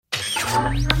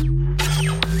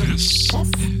This is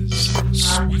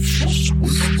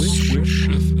Swish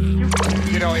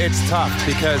FM. You know, it's tough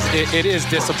because it is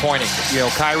disappointing. You know,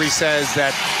 Kyrie says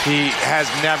that he has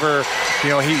never,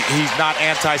 he's not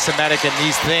anti-Semitic and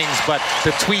these things, but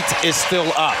the tweet is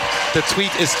still up. The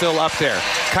tweet is still up there.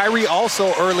 Kyrie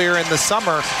also earlier in the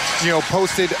summer,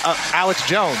 posted Alex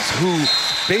Jones, who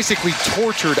basically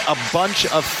tortured a bunch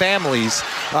of families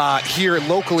here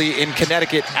locally in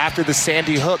Connecticut after the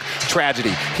Sandy Hook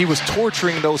tragedy. He was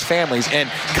torturing those families, and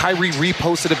Kyrie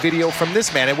reposted a video from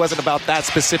this man. It wasn't about that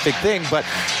specific thing, but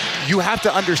you have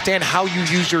to understand how you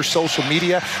use your social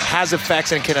media has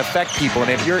effects and can affect people.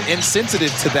 And if you're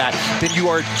insensitive to that, then you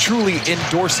are truly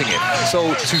endorsing it.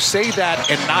 So to say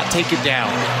that and not take it down,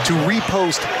 to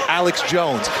repost Alex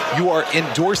Jones, you are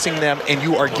endorsing them and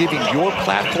you are giving your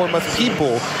platform of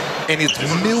people and it's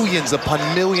millions upon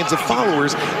millions of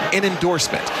followers an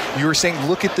endorsement. You're saying,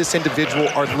 look at this individual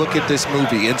or look at this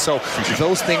movie. And so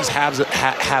those things have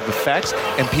effects,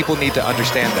 and people need to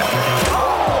understand that.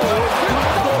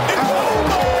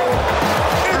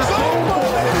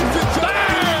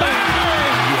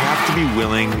 Be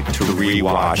willing to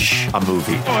rewatch a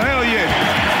movie. Oh, hell yeah.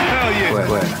 Hell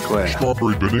yeah. Quit.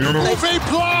 Strawberry banana.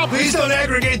 Please don't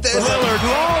aggregate this. Lillard,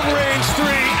 long range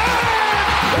three.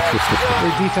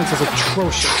 Their defense is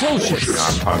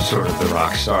atrocious. I'm sort of the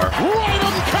rock star. Right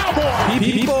on Cowboy.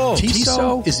 People,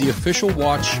 TISO is the official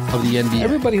watch of the NBA.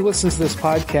 Everybody who listens to this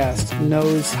podcast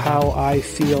knows how I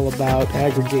feel about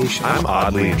aggregation. I'm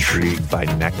oddly intrigued by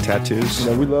neck tattoos.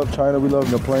 We love China. We love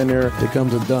playing there. Here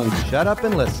comes a dunk. Shut up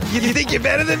and listen. You think you're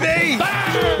better than me?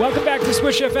 Welcome back to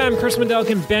Swish FM. Chris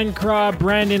Mandelkin, Ben Craw,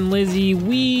 Brandon Lizzie.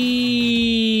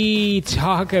 We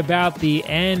talk about the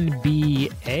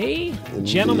NBA.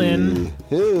 Gentlemen.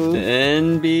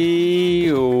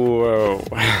 NBA. Whoa.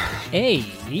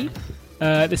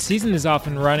 The season is off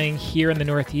and running here in the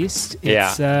Northeast.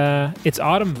 It's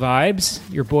autumn vibes.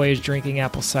 Your boy is drinking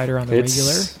apple cider on the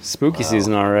regular. Spooky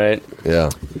season, all right.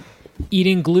 Yeah.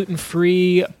 Eating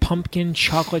gluten-free pumpkin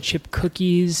chocolate chip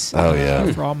cookies. Oh,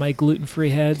 yeah. For all my gluten-free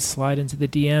heads, slide into the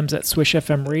DMs at Swish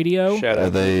FM Radio. Shout out. Are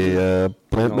they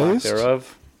plant-based?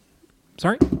 Thereof.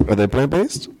 Sorry? Are they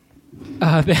plant-based?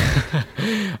 Yes,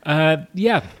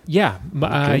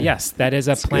 that is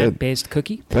a plant-based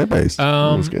cookie. Plant-based.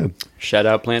 That's good. Shout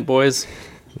out, Plant Boys.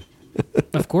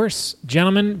 Of course.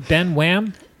 Gentlemen, Ben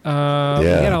Wham, we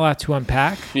got a lot to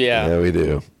unpack. Yeah, we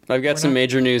do. I've got some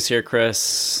major news here,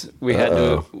 Chris. We had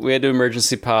to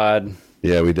emergency pod.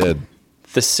 Yeah, we did.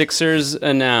 The Sixers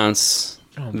announce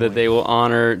that they will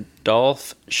honor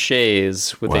Dolph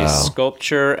Schayes with a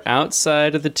sculpture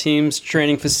outside of the team's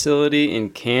training facility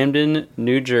in Camden,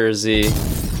 New Jersey.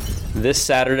 This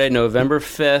Saturday, November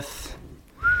 5th,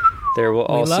 there will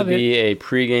also be a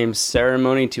pregame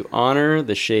ceremony to honor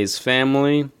the Schayes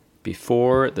family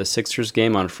before the Sixers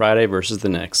game on Friday versus the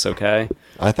Knicks, okay?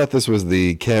 I thought this was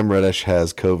the Cam Reddish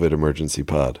has COVID emergency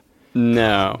pod.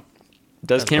 No.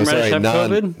 Does Cam Reddish have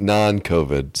COVID?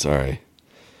 Non-COVID, sorry.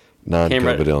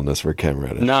 Non-COVID illness for Cam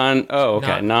Reddish.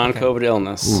 Non-COVID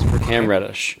illness for Cam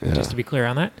Reddish. Yeah. Just to be clear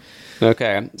on that.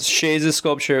 Okay. Schayes'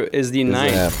 sculpture is the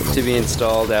ninth to be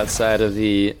installed outside of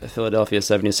the Philadelphia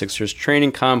 76ers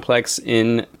training complex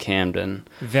in Camden.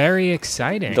 Very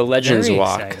exciting. The Legends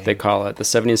Walk, they call it. The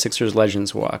 76ers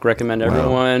Legends Walk. Recommend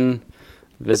everyone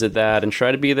visit that and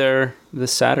try to be there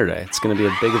this Saturday. It's going to be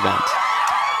a big event.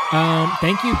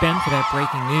 Thank you, Ben, for that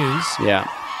breaking news. Yeah.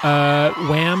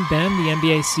 Wham, Ben, the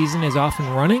NBA season is off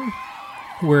and running.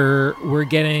 We're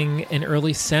getting an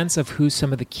early sense of who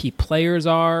some of the key players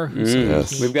are.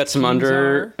 We've got some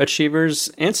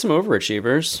underachievers and some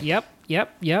overachievers. Yep.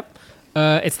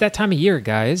 It's that time of year,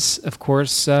 guys. Of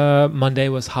course, Monday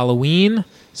was Halloween.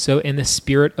 So in the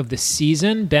spirit of the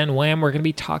season, Ben Wham, we're going to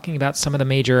be talking about some of the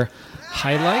major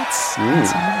highlights and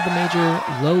some of the major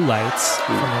lowlights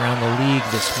from around the league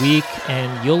this week.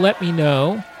 And you'll let me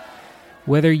know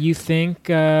whether you think,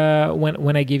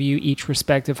 when I give you each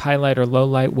respective highlight or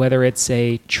lowlight, whether it's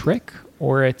a trick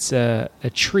or it's a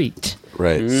treat.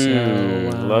 Right. So,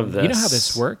 love this. You know how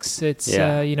this works. It's,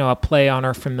 a play on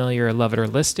our familiar love it or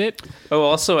list it. Oh,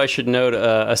 also, I should note,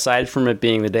 aside from it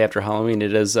being the day after Halloween,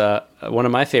 it is one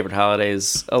of my favorite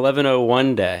holidays,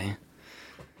 1101 Day,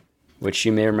 which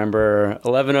you may remember.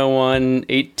 1101,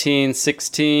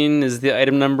 1816 is the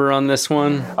item number on this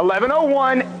one.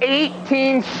 1101,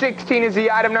 1816 is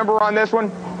the item number on this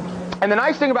one. And the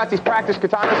nice thing about these practice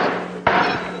katanas...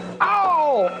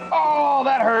 Oh,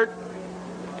 that hurt.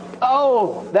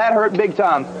 Oh, that hurt big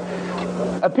time.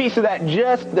 A piece of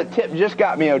the tip just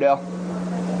got me, Odell.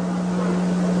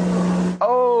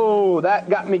 Oh, that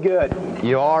got me good.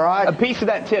 You all right? A piece of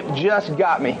that tip just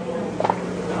got me.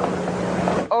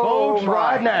 Folks,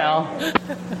 right now,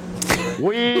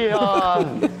 we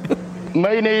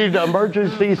may need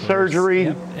emergency surgery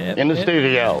in the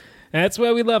studio. That's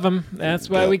why we love him. That's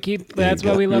why we keep. That's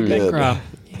why we love Ben Crow.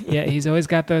 Yeah, he's always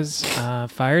got those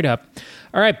fired up.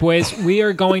 All right, boys, we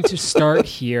are going to start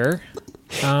here.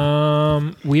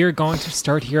 Of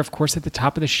course, at the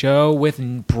top of the show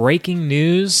with breaking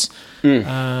news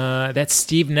that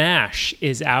Steve Nash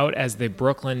is out as the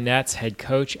Brooklyn Nets head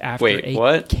coach after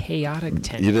chaotic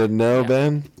tenure. You didn't know,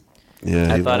 Ben?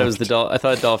 Yeah, I thought it was I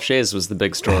thought Dolph Schayes was the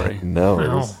big story.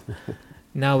 No.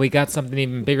 No, we got something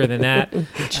even bigger than that.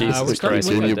 Jesus Christ!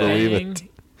 Can you believe it?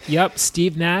 Yep,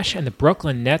 Steve Nash and the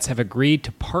Brooklyn Nets have agreed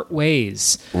to part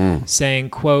ways,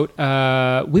 saying, quote,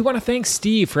 we want to thank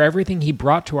Steve for everything he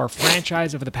brought to our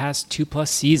franchise over the past 2+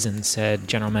 seasons, said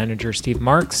General Manager Steve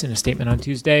Marks in a statement on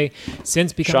Tuesday.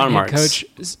 Since becoming coach,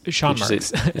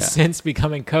 since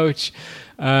becoming coach,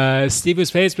 Steve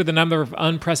was faced with a number of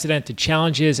unprecedented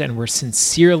challenges, and we're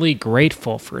sincerely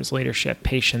grateful for his leadership,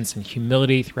 patience, and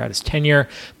humility throughout his tenure.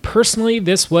 Personally,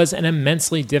 this was an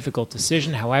immensely difficult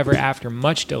decision. However, after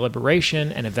much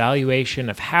deliberation and evaluation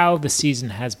of how the season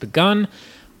has begun,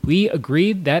 we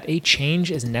agreed that a change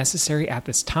is necessary at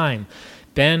this time.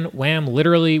 Ben Wham,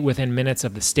 literally within minutes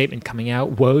of the statement coming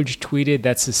out, Woj tweeted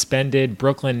that suspended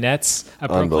Brooklyn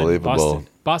Boston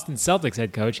Celtics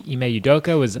head coach Ime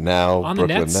Udoka was now on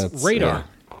Brooklyn the Nets radar. Yeah.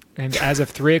 And as of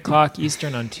 3 o'clock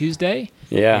Eastern on Tuesday,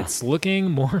 it's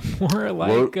looking more and more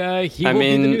like he will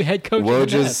be the new head coach of the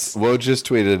Nets. Woj just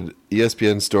tweeted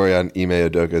ESPN story on Ime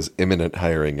Udoka's imminent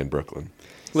hiring in Brooklyn.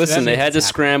 Listen, they had to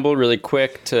scramble really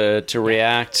quick to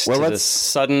react to the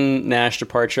sudden Nash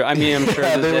departure. I mean, I'm sure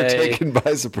that they were taken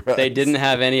by surprise. They didn't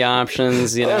have any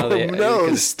options. You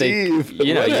know, Steve.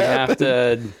 You have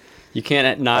to. You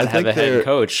can't not have a head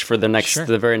coach for the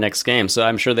very next game. So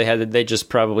I'm sure they just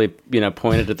probably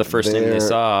pointed at the first name they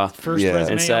saw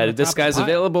and said, "This guy's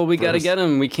available. We got to get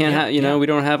him. We can't have we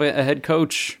don't have a head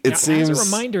coach." As a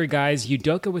reminder, guys,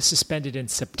 Udoka was suspended in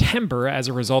September as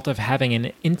a result of having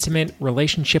an intimate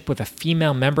relationship with a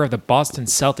female member of the Boston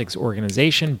Celtics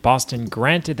organization. Boston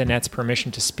granted the Nets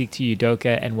permission to speak to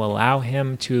Udoka and will allow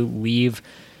him to leave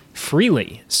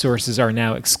freely. Sources are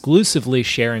now exclusively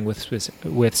sharing with Swish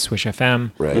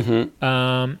FM. Right.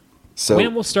 So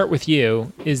Wham, we'll start with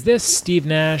you. Is this Steve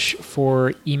Nash for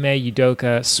Ime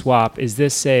Udoka swap? Is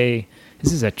this a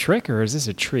trick or is this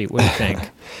a treat? What do you think?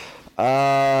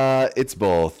 It's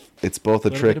both. It's both a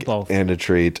trick and a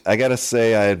treat. I gotta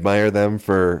say, I admire them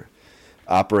for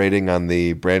operating on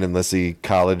the Brandon Lissy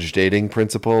college dating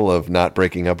principle of not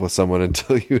breaking up with someone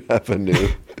until you have a new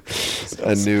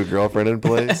girlfriend in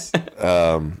place.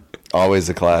 Always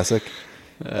a classic.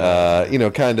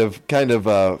 Kind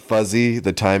of fuzzy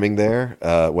the timing there,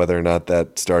 whether or not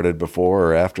that started before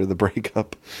or after the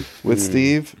breakup with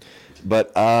Steve.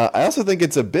 But I also think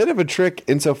it's a bit of a trick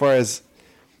insofar as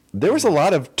there was a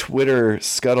lot of Twitter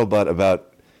scuttlebutt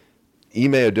about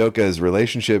Ime Udoka's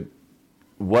relationship,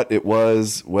 what it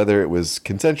was, whether it was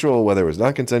consensual, whether it was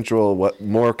not consensual, what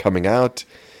more coming out.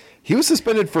 He was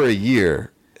suspended for a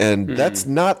year, and that's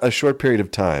not a short period of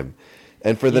time.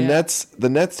 And for the Nets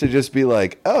to just be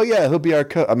like, "Oh yeah, he'll be our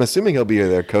coach." I'm assuming he'll be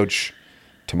their coach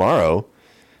tomorrow,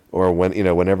 or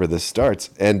whenever this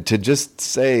starts, and to just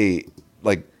say,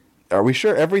 like, "Are we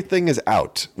sure everything is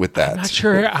out with that?"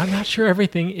 I'm not sure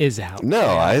everything is out.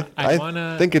 No, I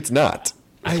think it's not.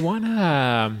 I want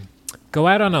to go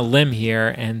out on a limb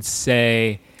here and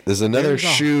say there's another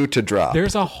shoe to drop.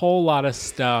 There's a whole lot of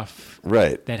stuff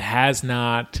that has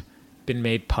not been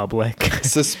made public.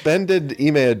 Suspended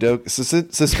Ime Udoka,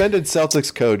 suspended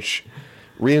Celtics coach,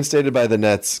 reinstated by the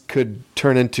Nets, could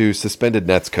turn into suspended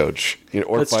Nets coach.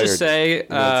 Or let's fired. Just say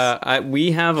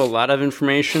we have a lot of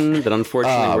information that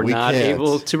unfortunately we're not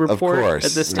able to report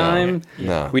at this time.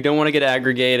 No. We don't want to get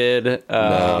aggregated.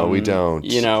 No, we don't.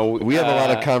 We have a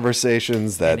lot of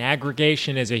conversations that... And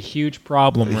aggregation is a huge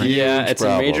problem right now. It's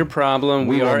a major problem.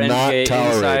 We are NBA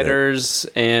insiders,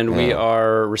 and we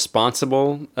are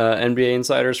responsible NBA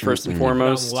insiders first and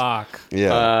foremost.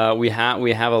 Yeah. We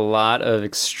have a lot of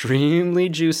extremely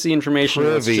juicy information.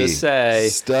 Let's just say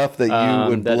stuff that you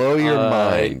would blow your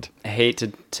mind. I hate to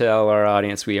tell our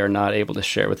audience we are not able to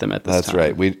share with them at this time.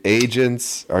 That's right.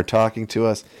 Agents are talking to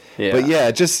us. Yeah. But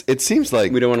it seems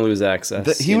like we don't want to lose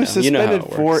access. He was suspended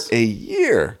for a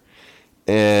year.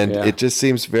 And it just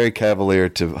seems very cavalier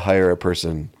to hire a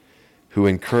person who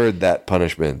incurred that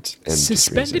punishment. And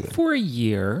suspended for a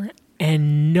year,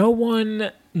 and no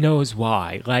one knows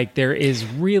why. Like, there is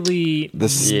really... The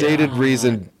stated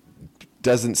reason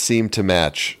doesn't seem to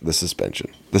match the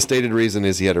suspension. The stated reason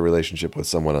is he had a relationship with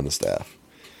someone on the staff,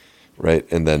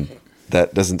 right? And then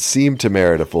that doesn't seem to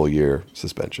merit a full year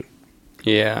suspension.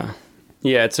 Yeah.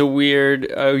 Yeah, it's a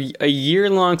weird... A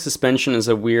year-long suspension is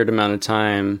a weird amount of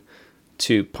time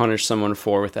to punish someone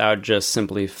for without just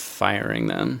simply firing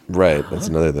them. Right, that's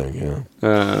another thing, yeah.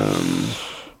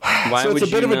 Why so it's would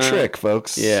a bit you of a trick,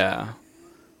 folks. Yeah.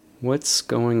 What's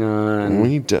going on?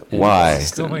 Why?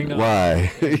 What's going on?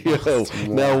 Why?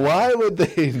 Now, why would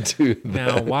they do that?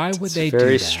 Now, why would they do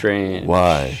Very that? strange.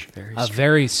 Why? A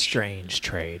very strange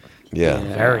trade. Yeah.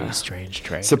 Very strange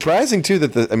trade. Surprising, too,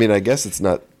 that I guess it's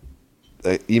not...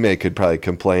 Ime could probably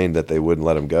complain that they wouldn't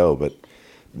let him go, but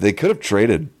they could have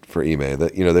traded for Ime.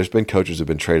 That there's been coaches who've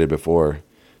been traded before.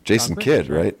 Jason Kidd,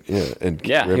 right? Yeah, and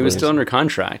he was still under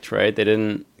contract, right? They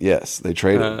didn't. Yes, they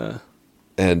traded,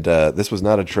 and this was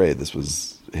not a trade. This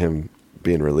was him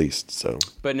being released. So,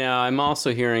 but now I'm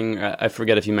also hearing. I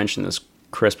forget if you mentioned this,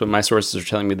 Chris, but my sources are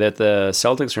telling me that the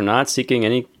Celtics are not seeking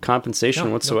any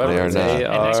compensation whatsoever. They are not.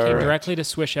 And that came directly to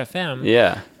Swish FM.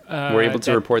 Yeah. We're able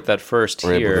to report that first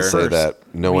we're here. We're able to say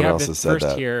that. No one else has said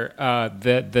that. Here,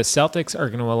 the Celtics are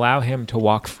going to allow him to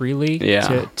walk freely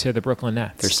to the Brooklyn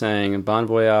Nets. They're saying, bon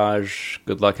voyage,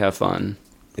 good luck, have fun.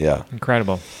 Yeah.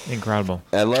 Incredible.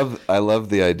 I love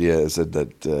the idea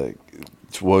that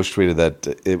Woj tweeted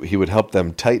that he would help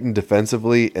them tighten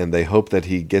defensively, and they hope that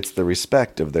he gets the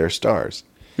respect of their stars.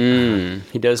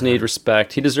 He does need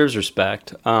respect. He deserves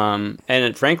respect.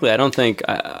 And frankly, I don't think.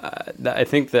 I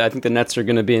think the Nets are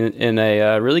going to be in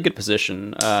a really good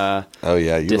position. Oh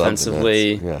yeah, you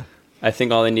defensively. Love the Nets. Yeah. I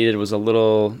think all they needed was a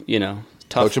little,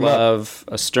 tough love,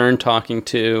 a stern talking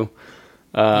to.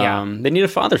 They need a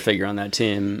father figure on that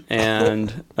team,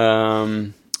 and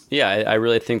I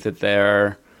really think that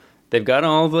they've got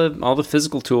all the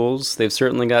physical tools. They've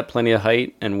certainly got plenty of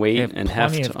height and weight and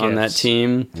heft on that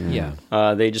team. Yeah.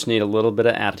 They just need a little bit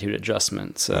of attitude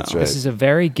adjustment. So that's right. This is a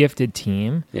very gifted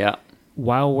team. Yeah.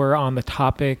 While we're on the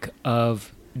topic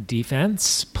of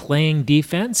defense, playing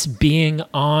defense, being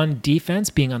on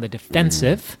the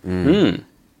defensive,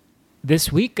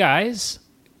 this week, guys,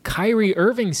 Kyrie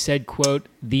Irving said, quote,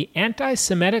 "The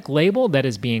anti-Semitic label that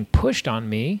is being pushed on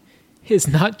me is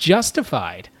not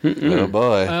justified." Oh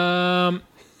boy.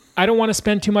 I don't want to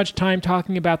spend too much time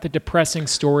talking about the depressing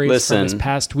stories from this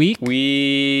past week.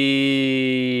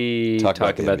 We talk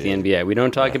about the NBA. We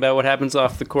don't talk about what happens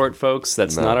off the court, folks.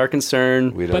 That's not our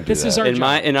concern. We don't but this that. is our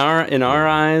job. In our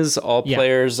eyes, all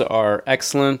players are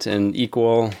excellent and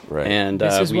equal. Right. And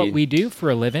this is what we do for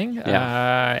a living.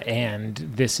 And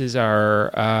this is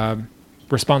our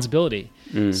responsibility.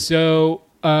 So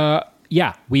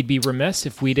we'd be remiss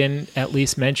if we didn't at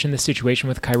least mention the situation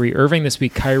with Kyrie Irving. This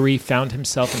week, Kyrie found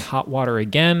himself in hot water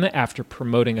again after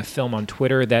promoting a film on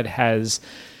Twitter that has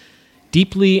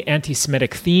deeply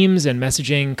anti-Semitic themes and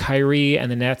messaging. Kyrie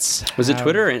and the Nets Was it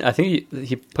Twitter? I think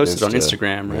he posted on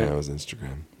Instagram, right? Yeah, it was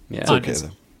Instagram. Yeah. It's okay,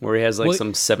 though. Where he has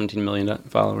some 17 million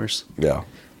followers. Yeah.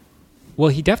 Well,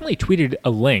 he definitely tweeted a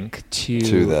link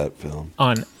to that film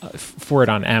for it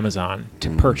on Amazon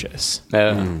to purchase.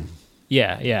 Yeah.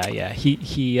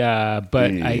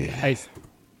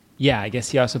 I guess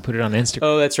he also put it on Instagram.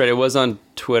 Oh, that's right. It was on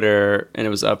Twitter, and it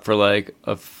was up for like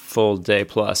a full day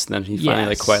plus, and then he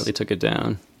finally quietly took it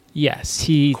down. Yes,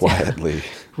 he quietly,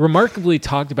 remarkably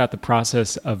talked about the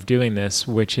process of doing this,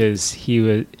 which is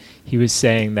he was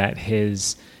saying that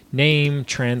his name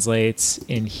translates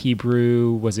in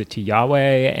Hebrew, was it to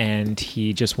Yahweh, and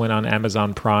he just went on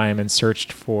Amazon Prime and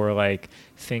searched for like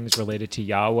things related to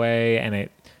Yahweh, and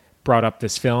it brought up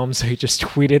this film, so he just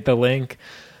tweeted the link.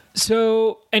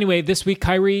 So anyway, this week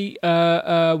Kyrie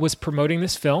was promoting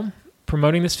this film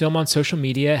on social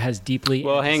media. Has deeply...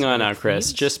 Well, hang on now, Chris.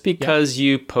 Themes. Just because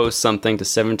you post something to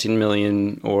 17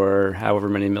 million or however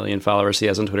many million followers he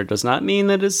has on Twitter does not mean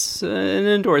that it's an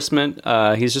endorsement.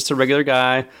 He's just a regular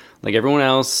guy like everyone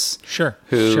else. Sure.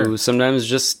 Who sometimes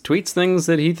just tweets things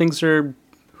that he thinks are,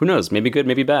 who knows, maybe good,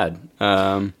 maybe bad.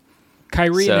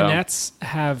 Kyrie and the Nets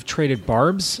have traded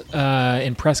barbs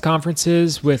in press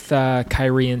conferences, with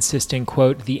Kyrie insisting,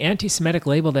 quote, "The anti-Semitic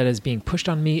label that is being pushed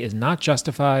on me is not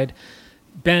justified."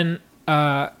 Ben,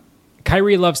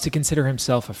 Kyrie loves to consider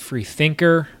himself a free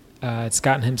thinker. It's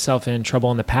gotten himself in trouble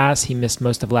in the past. He missed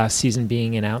most of last season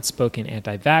being an outspoken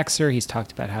anti-vaxxer. He's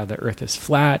talked about how the earth is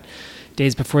flat.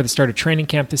 Days before the start of training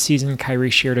camp this season, Kyrie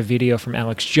shared a video from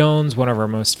Alex Jones, one of our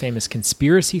most famous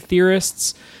conspiracy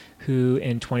theorists, who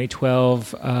in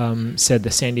 2012 said the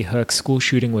Sandy Hook school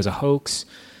shooting was a hoax.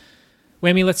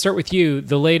 Whammy, let's start with you.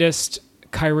 The latest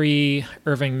Kyrie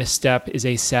Irving misstep is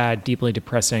a sad, deeply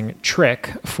depressing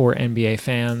trick for NBA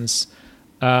fans.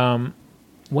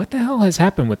 what the hell has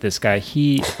happened with this guy?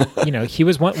 He, he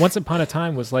was once upon a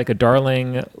time was like a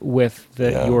darling with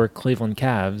your Cleveland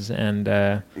Cavs, and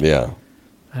I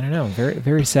don't know, very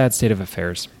very sad state of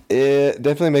affairs. It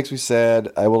definitely makes me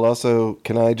sad. I will also,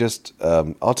 can I just,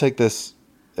 I'll take this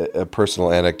a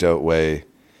personal anecdote way.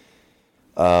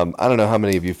 I don't know how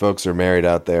many of you folks are married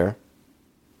out there,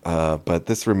 but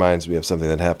this reminds me of something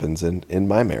that happens in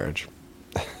my marriage.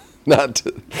 Not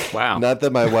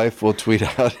that my wife will tweet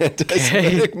out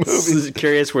anti-Semitic movies.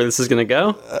 Curious where this is going to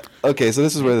go? Okay, so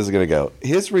this is where this is going to go.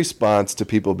 His response to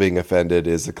people being offended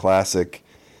is a classic,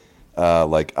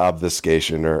 like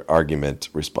obfuscation or argument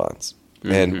response.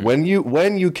 Mm-hmm. And when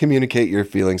you communicate your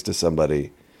feelings to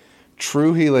somebody,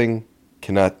 true healing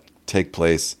cannot take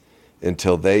place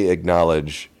until they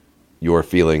acknowledge your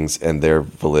feelings and their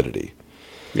validity.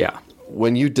 Yeah.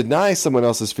 When you deny someone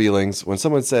else's feelings, when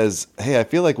someone says, hey, I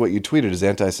feel like what you tweeted is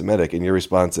anti-Semitic, and your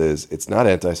response is, it's not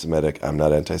anti-Semitic, I'm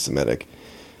not anti-Semitic,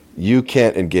 you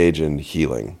can't engage in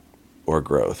healing or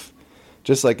growth.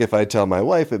 Just like if I tell my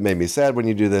wife, it made me sad when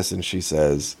you do this, and she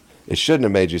says, it shouldn't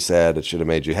have made you sad, it should have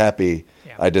made you happy,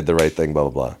 I did the right thing, blah,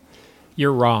 blah, blah.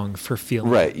 You're wrong for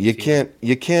feeling. Right. You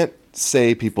can't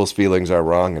say people's feelings are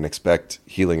wrong and expect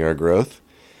healing or growth.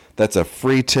 That's a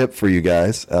free tip for you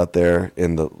guys out there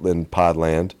in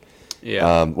Podland.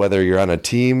 Yeah. Whether you're on a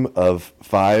team of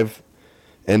 5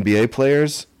 NBA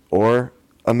players, or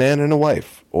a man and a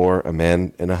wife, or a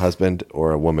man and a husband,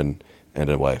 or a woman and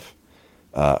a wife.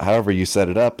 However you set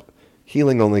it up,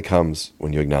 healing only comes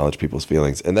when you acknowledge people's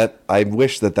feelings. And that I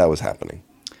wish that was happening.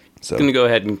 So I'm going to go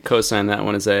ahead and co-sign that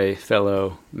one as a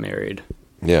fellow married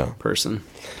person.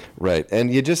 Right.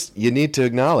 And you need to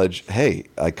acknowledge, hey,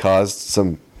 I caused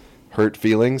some hurt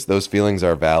feelings. Those feelings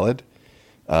are valid.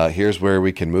 Here's where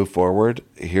we can move forward.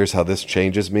 Here's how this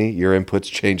changes me. Your input's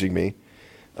changing me.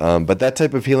 But that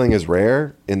type of healing is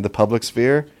rare in the public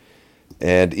sphere,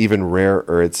 and even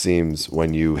rarer, it seems,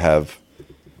 when you have,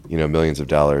 millions of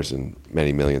dollars and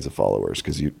many millions of followers,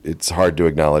 because it's hard to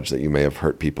acknowledge that you may have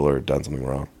hurt people or done something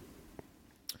wrong.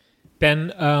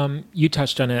 Ben, you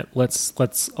touched on it.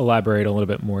 Let's elaborate a little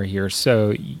bit more here.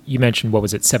 So you mentioned, what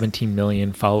was it, 17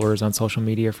 million followers on social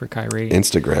media for Kyrie?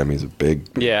 Instagram, he's a big...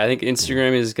 Yeah, I think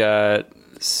Instagram has got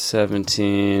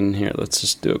 17. Here, let's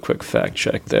just do a quick fact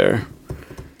check there.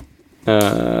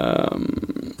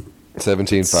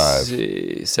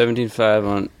 17.5. 17.5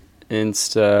 on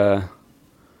Insta,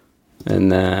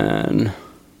 and then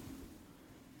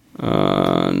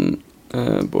on...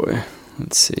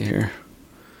 let's see here.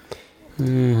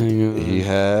 He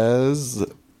has...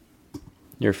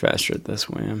 You're faster at this,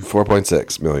 Wham.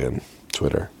 4.6 million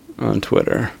on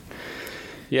Twitter.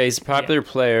 Yeah, he's a popular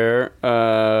player,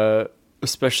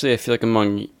 especially I feel like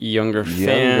among younger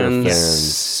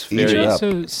fans.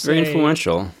 Very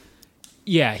influential.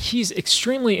 Yeah, he's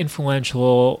extremely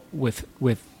influential with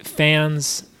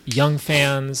fans, young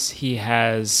fans. He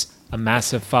has a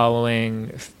massive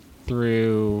following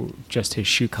through just his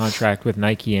shoe contract with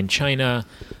Nike in China.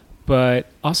 But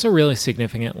also really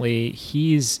significantly,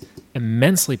 he's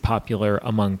immensely popular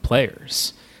among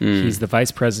players. He's the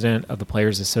vice president of the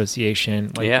Players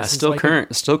Association. Still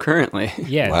currently.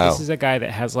 Yeah, wow. This is a guy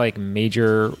that has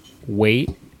major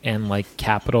weight and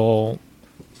capital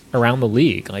around the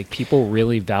league. People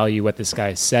really value what this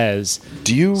guy says.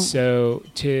 So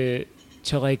to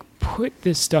put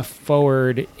this stuff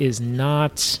forward is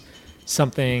not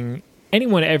something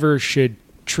anyone ever should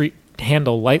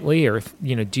handle lightly or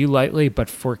do lightly, but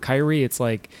for Kyrie, it's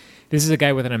this is a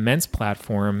guy with an immense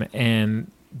platform,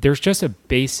 and there's just a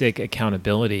basic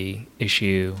accountability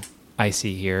issue I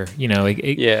see here.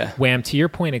 Wham, to your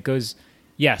point, it goes,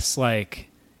 yes,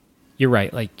 you're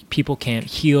right, people can't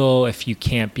heal if you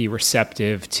can't be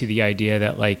receptive to the idea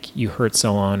that you hurt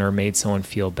someone or made someone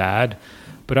feel bad.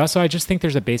 But also, I just think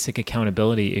there's a basic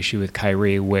accountability issue with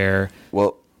Kyrie where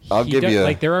I'll give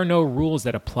you there are no rules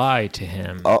that apply to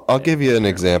him. I'll give you an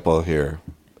example here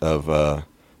of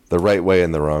the right way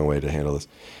and the wrong way to handle this.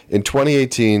 In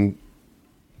 2018,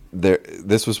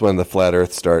 this was when the flat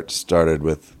Earth started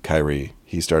with Kyrie.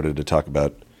 He started to talk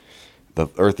about the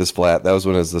Earth is flat. That was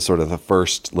when it was the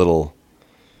first little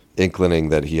inkling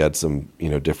that he had some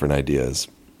different ideas.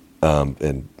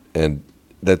 And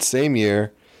that same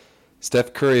year,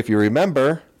 Steph Curry, if you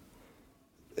remember,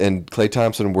 and Klay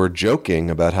Thompson were joking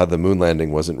about how the moon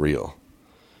landing wasn't real.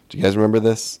 Do you guys remember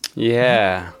this?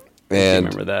 Yeah. And I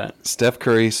remember that. Steph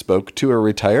Curry spoke to a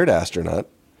retired astronaut,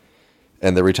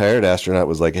 and the retired astronaut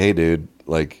was like, hey, dude,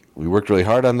 we worked really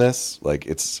hard on this.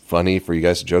 It's funny for you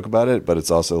guys to joke about it, but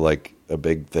it's also a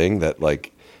big thing that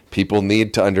people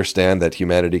need to understand that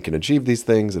humanity can achieve these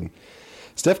things. And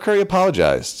Steph Curry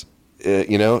apologized.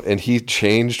 and he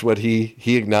changed what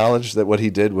he acknowledged that what he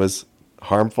did was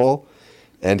harmful,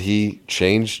 and he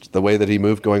changed the way that he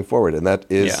moved going forward. And that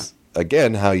is,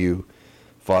 again, how you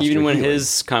foster even when healing.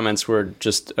 his comments were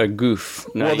just a goof,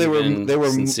 not they were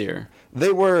sincere.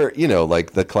 They were,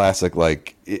 like the classic,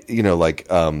 made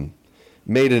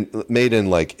in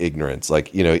like ignorance, like,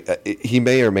 he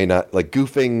may or may not, like,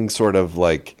 goofing, sort of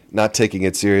like not taking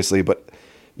it seriously, but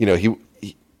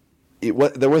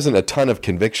there wasn't a ton of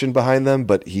conviction behind them,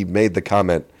 but he made the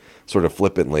comment sort of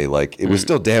flippantly, like it was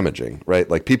still damaging, right?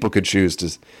 Like people could choose to,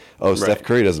 Steph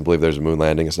Curry doesn't believe there's a moon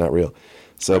landing, it's not real.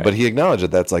 So, but he acknowledged that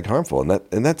that's like harmful, and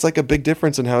that's like a big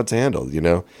difference in how it's handled.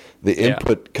 The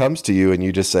input comes to you, and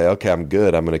you just say, "Okay, I'm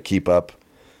good. I'm going to keep up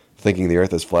thinking the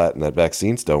Earth is flat and that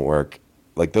vaccines don't work."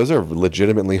 Like those are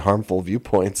legitimately harmful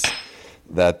viewpoints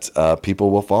that people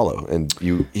will follow, and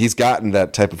he's gotten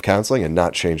that type of counseling and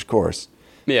not changed course.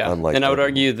 Yeah, and I would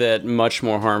argue that much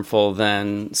more harmful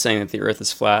than saying that the Earth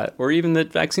is flat, or even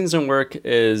that vaccines don't work,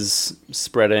 is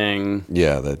spreading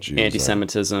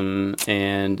anti-Semitism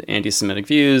and anti-Semitic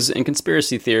views and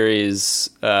conspiracy theories,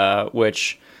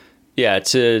 which,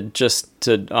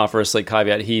 to offer a slight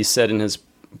caveat, he said in his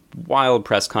wild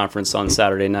press conference on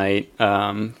Saturday night,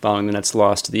 following the Nets'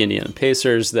 loss to the Indiana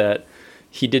Pacers, that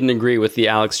he didn't agree with the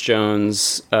Alex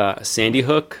Jones, Sandy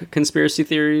Hook conspiracy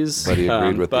theories. But he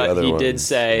agreed with the other ones. But he did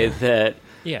say that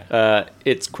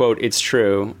it's, quote, it's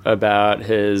true about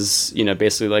his,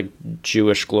 basically like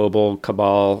Jewish global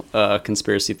cabal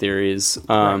conspiracy theories.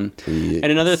 And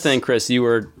another thing, Chris, you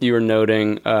were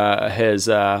noting his,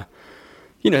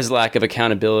 his lack of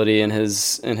accountability and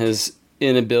his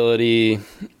inability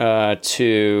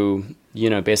to,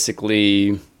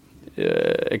 basically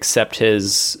accept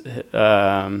his,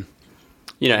 any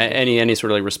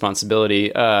sort of like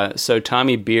responsibility. So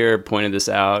Tommy Beer pointed this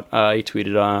out. He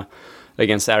tweeted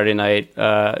again Saturday night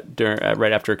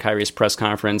right after Kyrie's press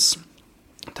conference.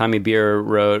 Tommy Beer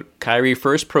wrote, "Kyrie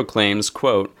first proclaims,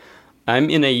 quote, 'I'm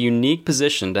in a unique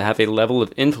position to have a level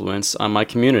of influence on my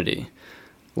community.'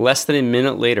 Less than a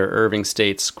minute later, Irving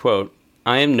states, quote,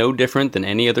 'I am no different than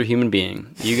any other human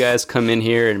being. You guys come in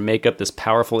here and make up this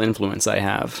powerful influence I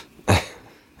have.'"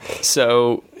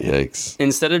 So, yikes!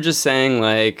 Instead of just saying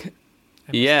like,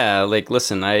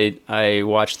 listen, I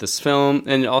watched this film,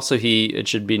 and also it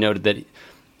should be noted that,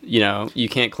 you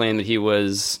can't claim that he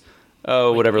was,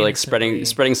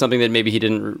 spreading something that maybe he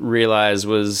didn't realize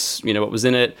was, what was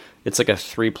in it. It's like a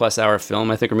 3+ hour film,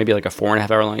 I think, or maybe like a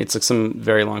 4.5 hour long. It's like some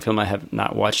very long film. I have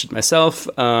not watched it myself.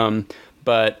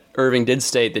 But Irving did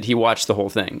state that he watched the whole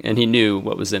thing and he knew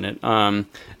what was in it. And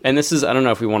this is, I don't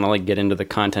know if we want to like get into the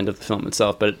content of the film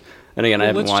itself, I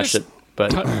haven't watched it.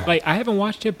 But I haven't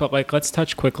watched it, but like let's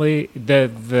touch quickly.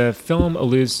 The film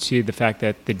alludes to the fact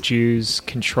that the Jews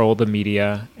control the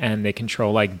media and they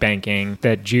control like banking.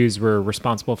 That Jews were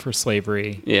responsible for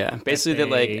slavery. Yeah,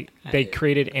 basically they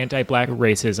created anti-black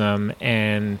racism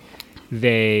and.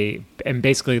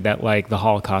 Basically that like the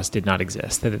Holocaust did not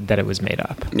exist, that it was made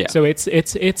up. Yeah. So it's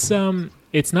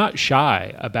not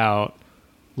shy about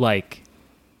like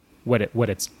what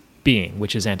it's being,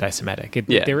 which is anti-Semitic.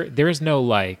 There is no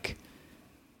like.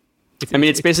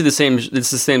 It's basically the same. It's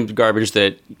the same garbage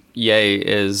that Ye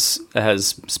has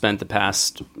spent the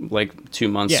past like 2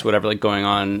 months, whatever, like going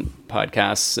on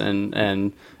podcasts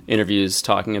and interviews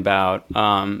talking about,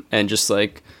 and just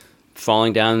like.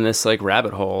 Falling down this like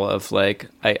rabbit hole of like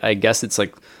I guess it's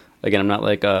like, again, I'm not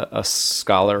like a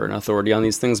scholar or an authority on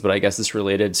these things, but I guess it's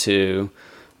related to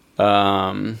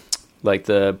like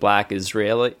the Black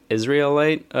Israelite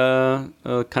kind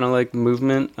of like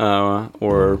movement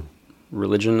or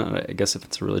religion, I guess, if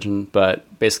it's a religion,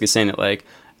 but basically saying that like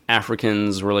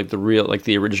Africans were like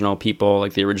the original people,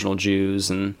 like the original Jews,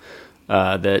 and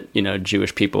that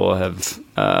Jewish people have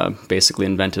basically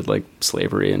invented like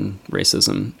slavery and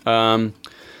racism,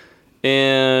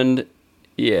 and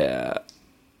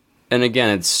again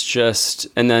it's just,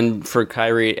 and then for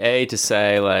Kyrie to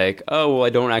say like, oh well, I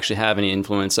don't actually have any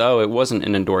influence. Oh, it wasn't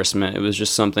an endorsement. It was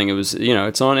just something. It was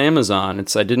it's on Amazon.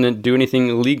 I didn't do anything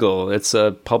illegal. It's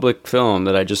a public film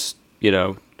that I just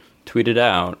tweeted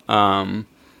out.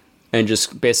 And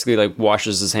just basically like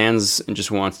washes his hands and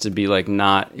just wants to be like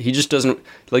not. He just doesn't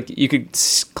like. You could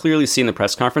clearly see in the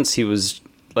press conference he was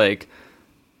like,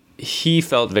 he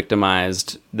felt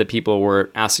victimized that people were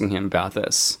asking him about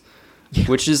this,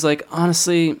 which is like,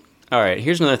 honestly, all right.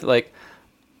 Here's another like,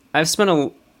 I've spent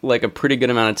a pretty good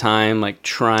amount of time like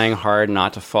trying hard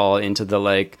not to fall into the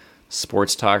like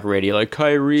sports talk radio, like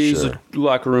Kyrie's a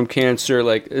locker room cancer.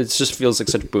 Like it just feels like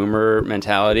such boomer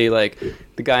mentality. Like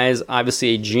the guy is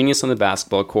obviously a genius on the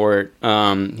basketball court.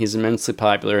 He's immensely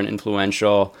popular and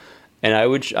influential. And I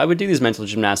would do these mental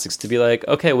gymnastics to be like,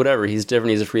 okay, whatever, he's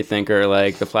different, he's a free thinker,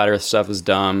 like the flat earth stuff was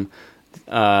dumb.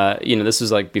 This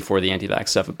was like before the anti-vax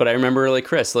stuff. But I remember like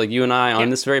Chris, like you and I on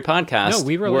this very podcast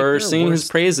were singing his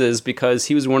praises because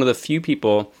he was one of the few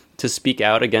people to speak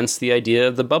out against the idea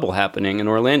of the bubble happening in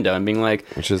Orlando and being like,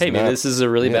 hey, maybe this is a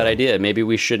really bad idea. Maybe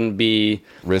we shouldn't be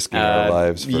risking our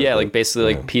lives. Like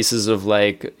basically like pieces of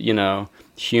like,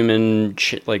 human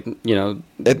like at meat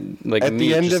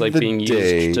the end just of like the being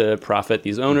day, used to profit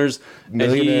these owners. And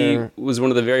he was one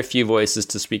of the very few voices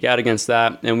to speak out against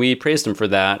that, and we praised him for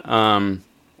that.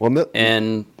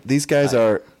 And these guys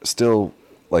are still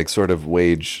like sort of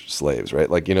wage slaves, right?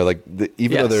 Like, even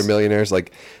though they're millionaires,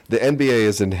 like the NBA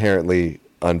is inherently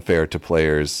unfair to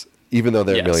players, even though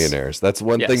they're millionaires. That's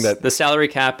one thing that the salary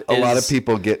cap a lot of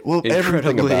people get. Well,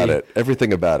 everything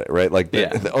about it, right? Like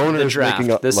the owners, the draft,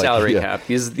 making up the salary cap.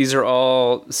 These are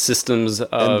all systems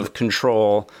of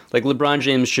control. Like LeBron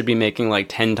James should be making like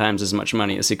 10 times as much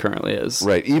money as he currently is.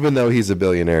 Right. Even though he's a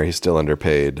billionaire, he's still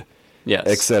underpaid. Yes.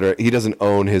 Et cetera. He doesn't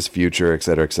own his future, et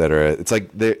cetera, et cetera. It's like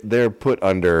they're put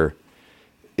under.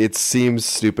 It seems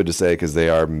stupid to say because they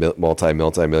are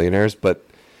multi-millionaires, but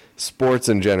sports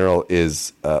in general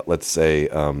is, let's say,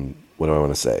 what do I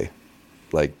want to say?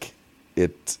 Like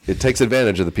it takes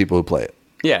advantage of the people who play it.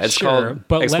 Yeah, it's called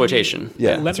exploitation.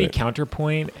 Let me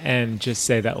counterpoint and just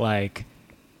say that like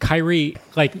Kyrie,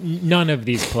 like none of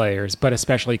these players, but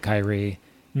especially Kyrie,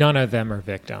 none of them are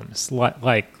victims.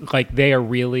 Like they are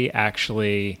really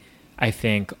actually, I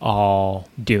think, all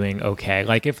doing okay.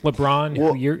 Like if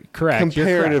LeBron, you're correct,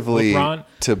 comparatively LeBron,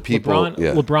 to people,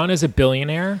 LeBron is a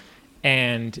billionaire,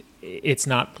 and it's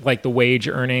not like the wage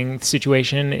earning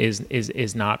situation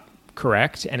is not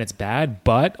correct and it's bad.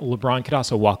 But LeBron could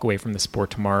also walk away from the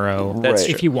sport tomorrow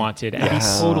if he wanted, and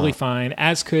he's totally fine.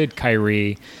 As could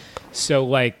Kyrie. So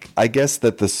like, I guess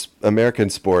that this American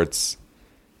sports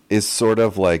is sort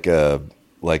of like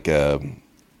an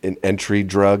entry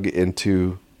drug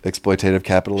into exploitative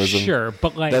capitalism. Sure,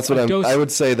 but like that's what I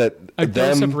would say that a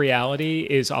dose of reality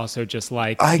is also just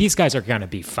like these guys are going to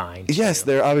be fine. Yes,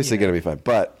 they're obviously going to be fine.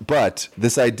 But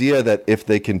this idea that if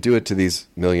they can do it to these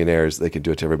millionaires, they can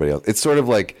do it to everybody else. It's sort of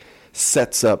like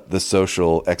sets up the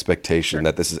social expectation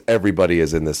that everybody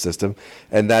is in this system,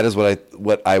 and that is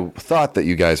what I thought that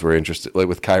you guys were interested. Like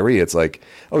with Kyrie, it's like,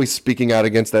 oh, he's speaking out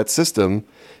against that system.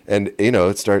 And,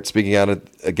 it starts speaking out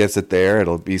against it there.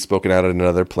 It'll be spoken out in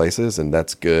other places, and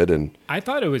that's good. And I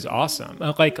thought it was awesome.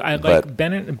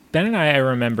 Ben and I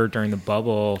remember during the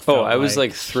bubble. I was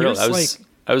like thrilled. I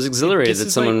was exhilarated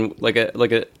that someone like a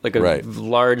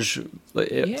large.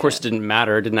 Of course, it didn't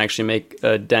matter. It didn't actually make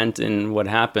a dent in what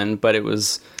happened, but it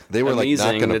was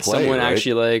amazing not that play, someone right?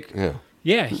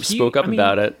 actually spoke up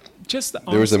about it. Just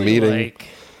honestly, there was a meeting.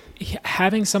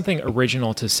 Having something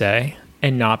original to say.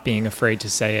 And not being afraid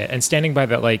to say it and standing by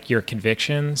that, like your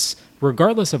convictions,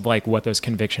 regardless of like what those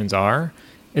convictions are,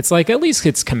 it's like, at least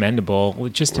it's commendable.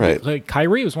 Just to be, like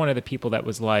Kyrie was one of the people that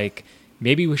was like,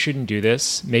 maybe we shouldn't do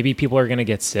this. Maybe people are going to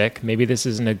get sick. Maybe this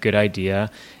isn't a good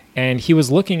idea. And he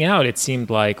was looking out, it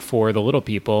seemed like, for the little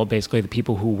people, basically the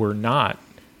people who were not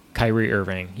Kyrie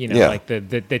Irving, like the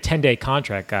 10-day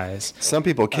contract guys. Some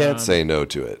people can't say no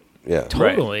to it. Yeah,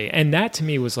 totally. Right. And that to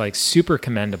me was like super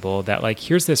commendable that like,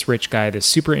 here's this rich guy, this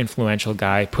super influential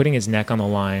guy putting his neck on the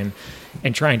line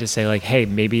and trying to say like, hey,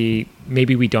 maybe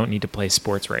we don't need to play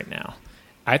sports right now.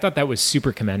 I thought that was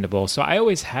super commendable. So I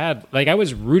always had like, I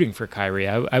was rooting for Kyrie.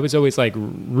 I was always like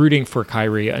rooting for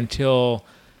Kyrie until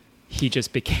he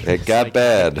just became it got like,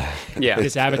 bad.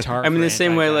 This avatar. I mean, the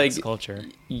same way like culture.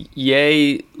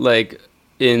 Ye like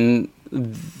in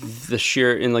the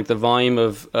sheer in like the volume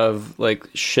of like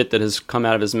shit that has come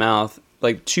out of his mouth,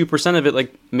 like 2% of it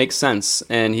like makes sense,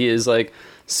 and he is like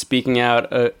speaking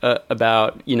out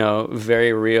about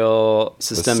very real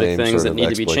systemic things that need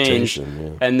to be changed,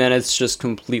 and then it's just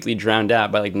completely drowned out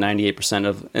by like 98%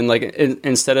 of, and like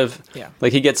instead of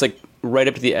like he gets like right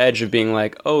up to the edge of being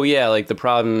like, oh yeah, like the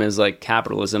problem is like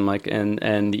capitalism, like and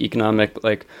the economic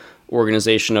like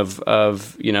organization of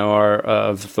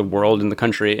the world and the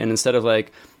country, and instead of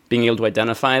like being able to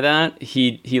identify that,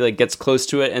 he like gets close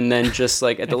to it and then just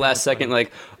like at the last second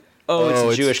like, it's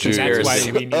a Jewish conspiracy,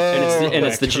 and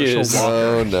it's the Jews.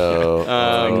 Oh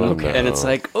no! And it's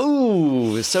like,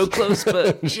 so close,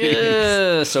 but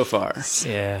so far.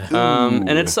 Yeah.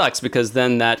 And it sucks because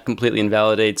then that completely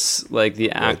invalidates like the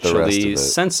actually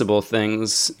sensible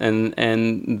things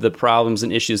and the problems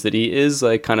and issues that he is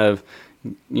like kind of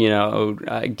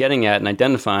getting at and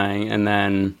identifying, and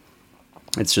then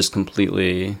it's just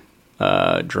completely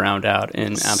drowned out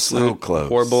in absolute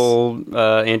horrible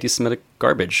anti-Semitic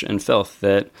garbage and filth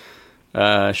that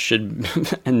should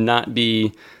not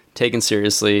be taken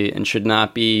seriously and should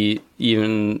not be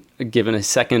even given a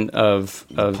second of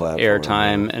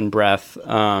airtime and breath.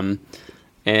 And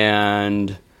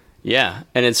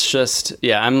it's just,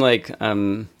 I'm like,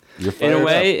 in a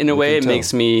way, it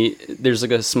makes me, there's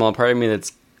like a small part of me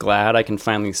that's glad I can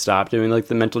finally stop doing like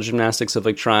the mental gymnastics of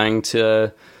like trying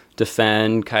to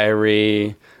defend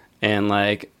Kyrie, and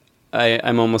like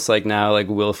I'm almost like now like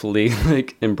willfully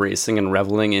like embracing and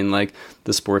reveling in like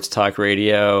the sports talk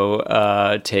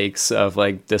radio takes of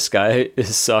like this guy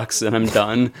sucks and I'm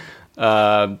done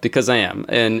because I am,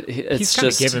 and it's kind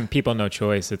just of giving people no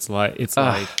choice. It's it's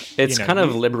kind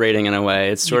of liberating in a way.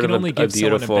 It's sort of only give a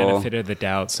beautiful someone a benefit of the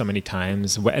doubt so many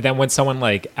times. Then when someone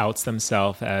like outs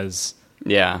themselves as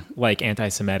like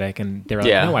anti-Semitic, and they're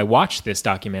like, no, I watched this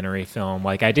documentary film.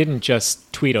 Like, I didn't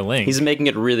just tweet a link. He's making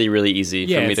it really, really easy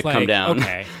for me to come down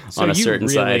so on a certain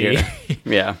side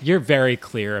here. You're very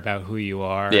clear about who you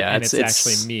are. Yeah, and it's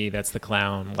actually me that's the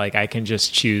clown. Like, I can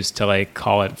just choose to like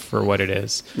call it for what it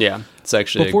is. Yeah, it's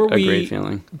actually a great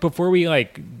feeling. Before we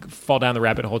like fall down the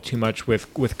rabbit hole too much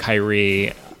with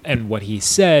Kyrie and what he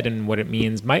said and what it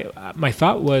means, my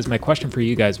question for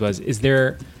you guys was,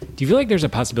 do you feel like there's a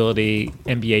possibility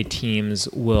NBA teams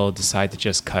will decide to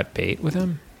just cut bait with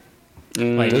him?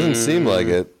 It doesn't seem like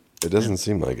it. It doesn't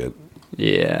seem like it.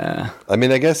 Yeah. I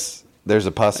mean, I guess there's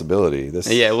a possibility.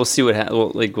 We'll see what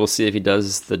we'll see if he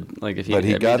does the if he. But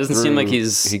it doesn't seem like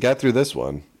he got through this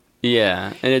one.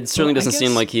 Yeah, and it certainly doesn't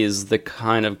seem like he's the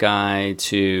kind of guy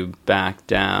to back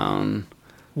down.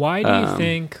 Why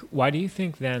do you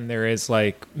think then there is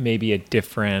like maybe a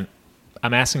different?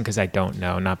 I'm asking because I don't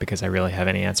know, not because I really have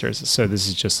any answers. So this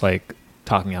is just like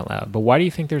talking out loud. But why do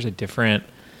you think there's a different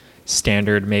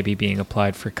standard maybe being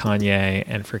applied for Kanye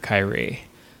and for Kyrie?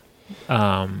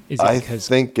 I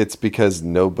think it's because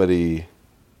nobody.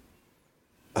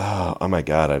 Oh my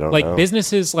God, I don't know.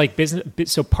 Businesses,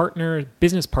 business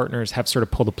partners have sort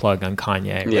of pulled the plug on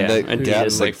Kanye. Right? Yeah,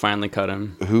 Adidas finally cut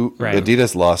him.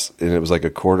 Adidas lost, and it was like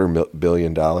 $250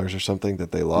 million or something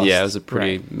that they lost. Yeah, it was a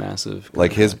pretty massive.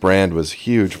 Like his brand was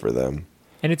huge for them.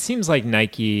 And it seems like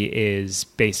Nike is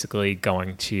basically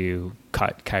going to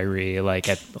cut Kyrie.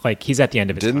 He's at the end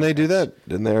of his. Didn't they do that?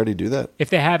 Didn't they already do that?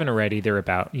 If they haven't already, they're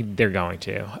going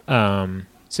to.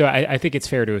 So I think it's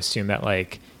fair to assume that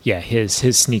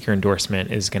his sneaker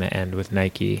endorsement is going to end with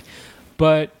Nike.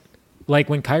 But like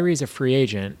when Kyrie's a free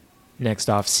agent next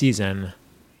off season,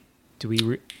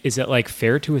 is it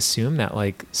fair to assume that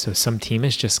so some team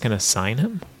is just going to sign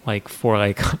him for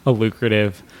a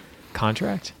lucrative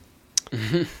contract?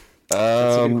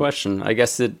 That's a good question. I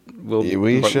guess it will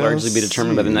largely be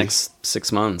determined by the next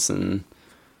 6 months. And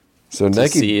so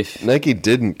Nike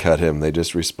didn't cut him. They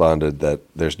just responded that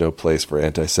there's no place for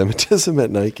anti-Semitism at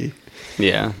Nike.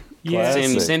 Yeah.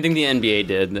 Same thing the NBA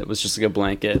did. That was just like a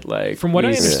blanket. From what I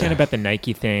understand about the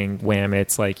Nike thing, Wham,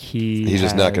 it's he's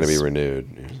just not going to be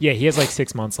renewed. Yeah, he has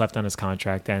 6 months left on his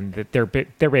contract, and they're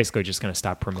basically just going to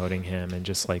stop promoting him and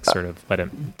just sort of let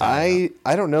him. I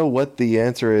don't know what the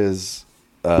answer is.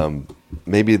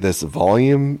 Maybe this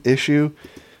volume issue,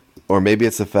 or maybe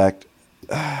it's the fact.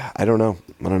 I don't know.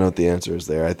 I don't know what the answer is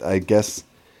there. I guess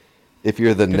if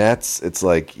you're the Nets, it's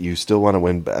you still want to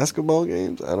win basketball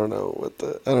games. I don't know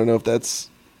if that's.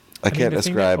 I can't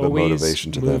ascribe a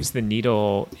motivation to them. What moves the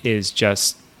needle is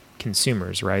just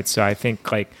consumers, right? So I think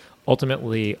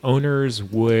ultimately owners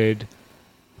would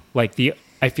I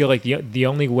feel like the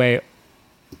only way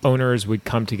owners would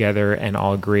come together and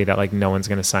all agree that no one's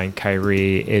going to sign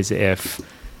Kyrie is if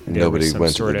nobody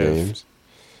went to the games.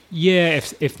 Yeah,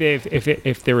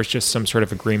 if there was just some sort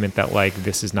of agreement that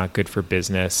this is not good for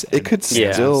business, it could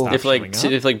still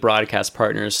if broadcast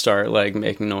partners start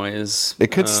making noise.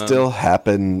 It could still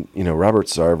happen. Robert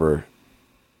Sarver.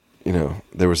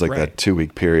 There was that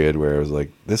 2-week period where it was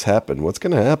this happened. What's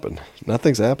going to happen?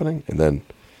 Nothing's happening, and then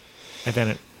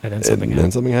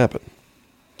something happened.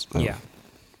 So. Yeah.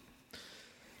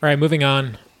 All right, moving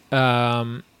on.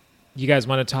 You guys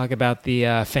want to talk about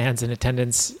the fans in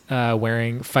attendance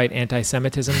wearing "Fight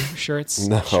Anti-Semitism" shirts?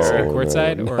 No,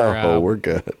 courtside, no, we're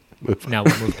good. Now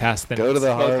we'll move past the. Go to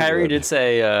the hardwood. Kyrie did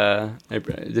say,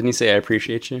 didn't he say, "I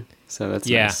appreciate you"? So that's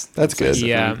nice. That's good.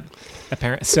 Yeah.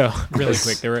 Apparently, so really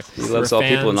quick, he loves all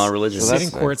people in all religions. Sitting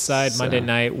courtside Monday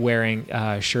night wearing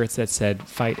shirts that said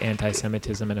 "Fight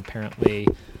Anti-Semitism," and apparently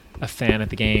a fan at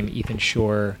the game, Ethan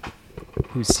Shore,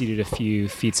 who's seated a few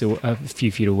feet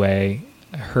away,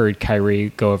 heard Kyrie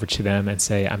go over to them and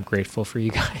say, "I'm grateful for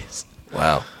you guys."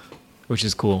 Wow. Which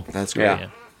is cool. That's great.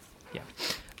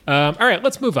 All right,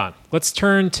 let's move on. Let's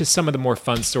turn to some of the more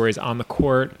fun stories on the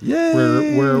court.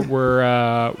 Yay!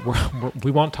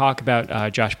 We won't talk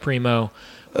about Josh Primo.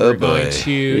 We're going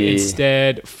to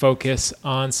instead focus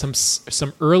on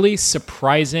some early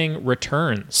surprising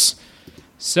returns.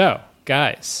 So,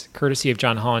 guys, courtesy of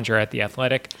John Hollinger at The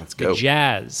Athletic, Let's the go.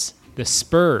 Jazz, the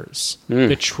Spurs,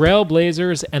 the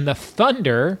Trailblazers, and the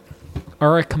Thunder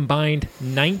are a combined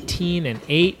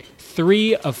 19-8.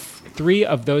 Three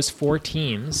of those four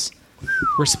teams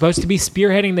were supposed to be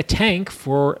spearheading the tank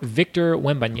for Victor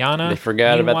Wembanyama. They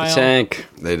forgot about the tank.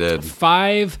 They did.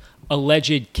 5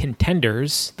 alleged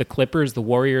contenders, the Clippers, the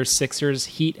Warriors, Sixers,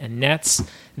 Heat, and Nets.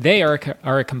 They are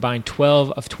a combined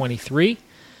 12 of 23.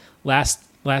 Last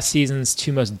season's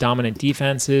 2 most dominant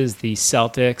defenses, the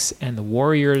Celtics and the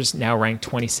Warriors, now ranked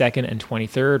 22nd and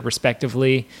 23rd,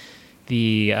 respectively.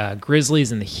 The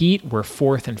Grizzlies and the Heat were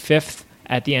 4th and 5th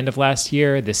at the end of last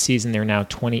year. This season, they're now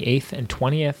 28th and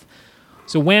 20th.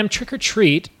 So, Wham, trick or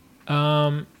treat,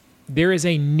 there is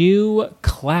a new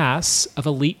class of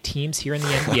elite teams here in the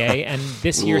NBA, and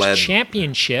this year's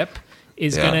championship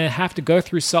is going to have to go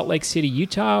through Salt Lake City,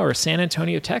 Utah, or San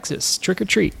Antonio, Texas. Trick or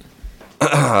treat.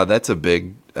 That's a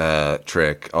big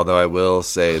trick, although I will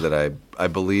say that I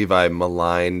believe I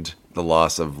maligned the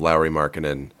loss of Lauri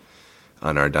Markkanen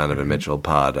on our Donovan Mitchell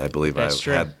pod. I believe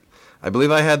I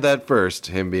believe I had that first,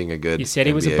 him being a good You said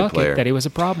he was NBA a bucket, player. that he was a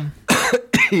problem.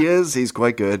 He is. He's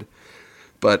quite good.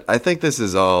 But I think this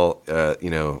is all,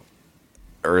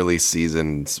 early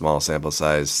season, small sample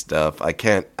size stuff. I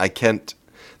can't.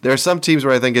 There are some teams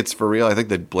where I think it's for real. I think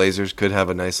the Blazers could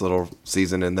have a nice little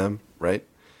season in them, right?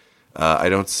 I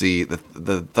don't see the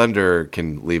Thunder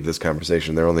can leave this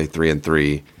conversation. They're only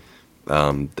 3-3.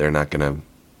 They're not going to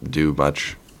do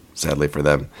much, sadly for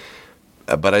them.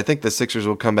 But I think the Sixers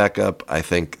will come back up. I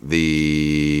think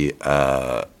so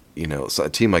a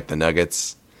team like the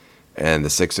Nuggets and the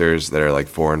Sixers that are like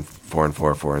 4-4,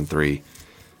 4-3,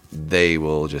 they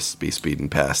will just be speeding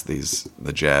past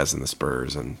the Jazz and the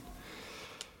Spurs, and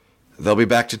they'll be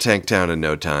back to Tank Town in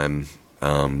no time.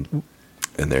 And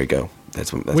there you go.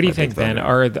 That's what do you think, Ben?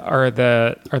 Are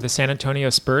the San Antonio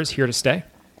Spurs here to stay?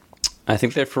 I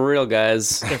think they're for real,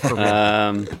 guys. They're for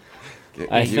real.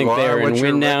 I think they are in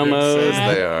win now mode.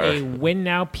 They are a win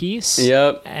now piece.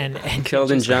 Yep. And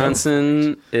Keldon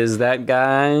Johnson is that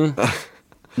guy.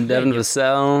 Devin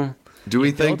Vassell. Do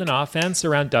we think build an offense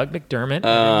around Doug McDermott?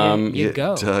 And you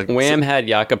go. Wham had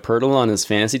Jakob Poeltl on his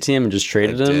fantasy team and just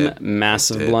traded him.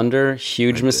 Massive blunder,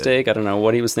 huge mistake. I don't know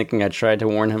what he was thinking. I tried to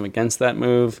warn him against that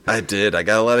move. I did. I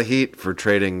got a lot of heat for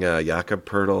trading Jakob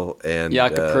Poeltl and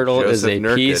Jakob Poeltl is a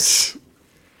Nurkic piece.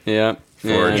 Yeah.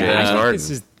 For James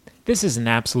Harden. This is an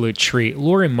absolute treat.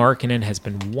 Lauri Markkanen has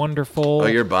been wonderful. Oh,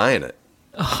 you're buying it.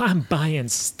 Oh, I'm buying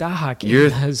stock in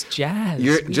those Jazz.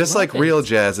 You're just like real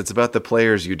Jazz. It's about the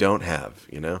players you don't have,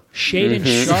 Shaden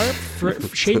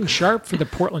Sharp for the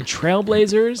Portland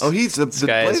Trailblazers. Oh, the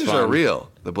Blazers are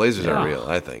real. The Blazers are real,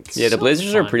 I think. Yeah, the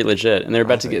Blazers are pretty legit, and they're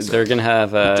about to get. They're gonna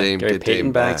have Gary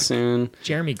Payton back soon.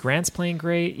 Jeremy Grant's playing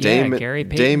great. Gary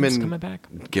Payton's coming back.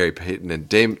 Gary Payton and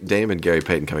Dame and Gary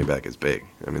Payton coming back is big.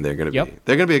 I mean, they're gonna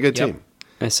be a good team.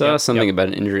 I saw something about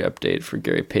an injury update for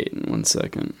Gary Payton. 1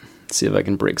 second. Let's see if I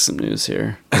can break some news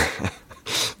here.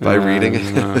 By reading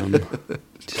it.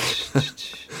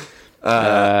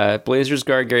 Blazers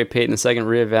guard Gary Payton II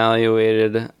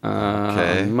reevaluated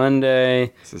on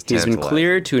Monday. He's been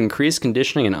cleared to increase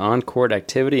conditioning and on-court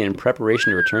activity in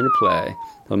preparation to return to play.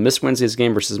 He'll miss Wednesday's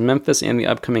game versus Memphis and the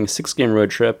upcoming 6-game road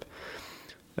trip.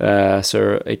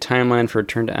 So a timeline for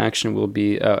return to action will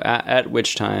be at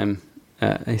which time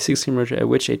a 6-game road trip,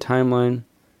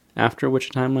 after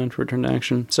which timeline for return to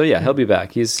action. So yeah, he'll be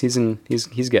back. He's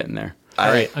getting there. All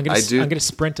right, I'm going to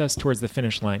sprint us towards the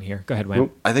finish line here. Go ahead,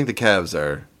 Wayne. I think the Cavs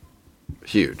are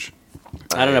huge.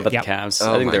 I don't know about the Cavs.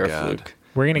 I think they're a fluke.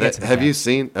 We're going to get to Have you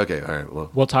seen? Okay, all right. Well,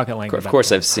 we'll talk at length. Of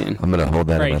course, I've seen. I'm going to hold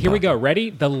that. All right, here we go. Ready?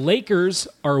 The Lakers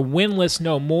are winless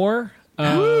no more.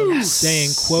 Saying,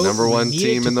 quote, number one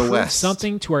team in the West.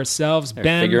 Something to ourselves, They're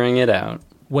Ben. Figuring it out.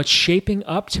 What's shaping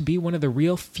up to be one of the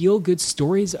real feel-good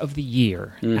stories of the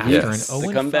year after an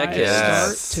 0-5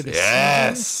 start to the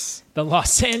season. The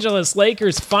Los Angeles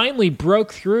Lakers finally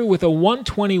broke through with a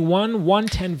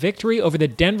 121-110 victory over the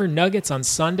Denver Nuggets on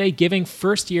Sunday, giving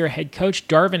first-year head coach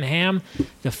Darvin Ham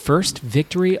the first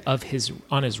victory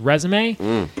on his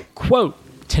resume. Quote,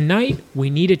 "Tonight, we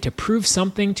needed to prove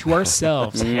something to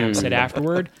ourselves," Ham said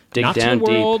afterward. Not to the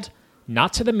world,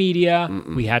 not to the media.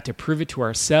 We had to prove it to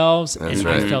ourselves, and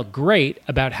I felt great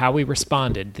about how we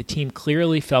responded. The team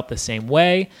clearly felt the same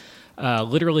way.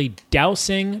 Literally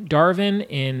dousing Darvin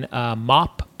in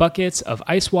mop buckets of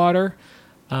ice water.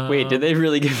 Wait, did they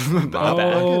really give him a back?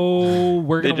 Oh,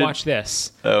 we're going to watch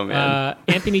this. Oh, man.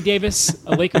 Anthony Davis,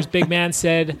 a Lakers big man,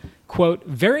 said, quote,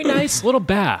 very nice little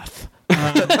bath.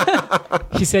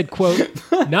 He said, quote,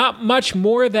 not much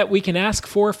more that we can ask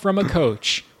for from a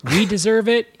coach. We deserve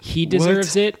it. He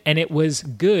deserves it. And it was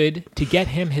good to get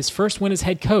him his first win as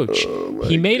head coach.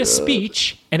 He made a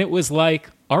speech, and it was like,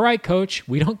 all right, coach,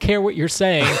 we don't care what you're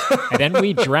saying. And then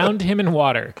we drowned him in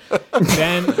water.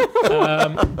 Then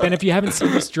if you haven't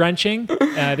seen this drenching,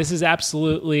 this is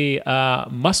absolutely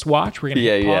must watch. We're going to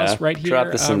hit pause right here.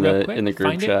 Drop this in the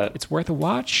group chat. It's worth a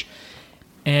watch.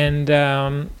 And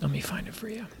let me find it for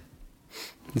you.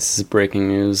 This is breaking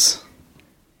news.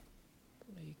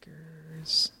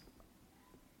 Lakers.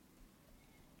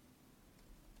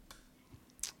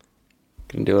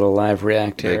 Gonna do a little live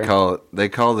react here. They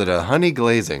called it a honey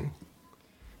glazing.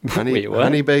 Wait, what?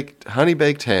 Honey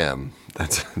baked ham.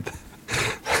 That's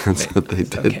what they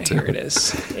did. Okay, here it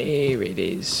is. Here it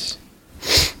is.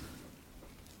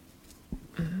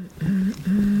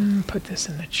 Put this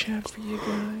in the chat for you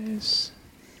guys.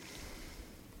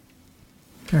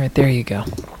 All right, there you go.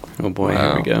 Oh boy,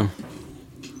 Here we go.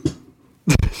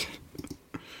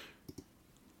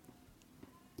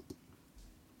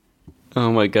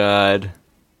 Oh my God.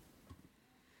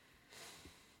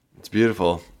 It's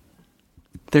beautiful.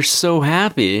 They're so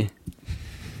happy.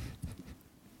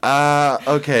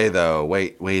 Okay, though.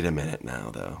 Wait a minute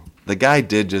now, though. The guy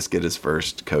did just get his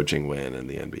first coaching win in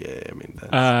the NBA. I mean,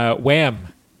 that's... Wham.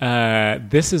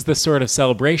 This is the sort of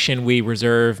celebration we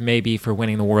reserve maybe for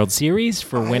winning the World Series,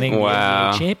 for winning the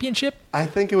NBA championship. I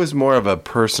think it was more of a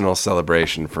personal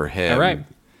celebration for him. All right.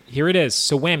 Here it is.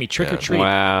 So whammy, trick or treat.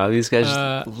 Wow, these guys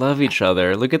just love each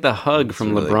other. Look at the hug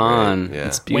from really LeBron. Yeah.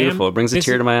 It's beautiful. It brings a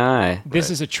tear to my eye. This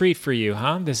is a treat for you,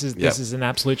 huh? This is an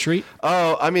absolute treat.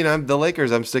 Oh, I mean, the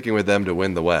Lakers. I'm sticking with them to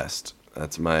win the West.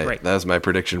 That was my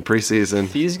prediction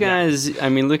preseason. These guys, I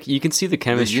mean, look, you can see the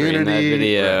chemistry in that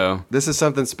video. Right. This is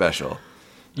something special.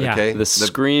 Yeah. Okay? The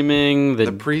screaming. The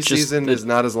preseason is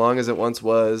not as long as it once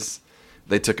was.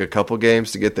 They took a couple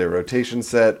games to get their rotation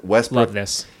set. Westbrook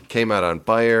came out on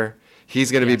fire.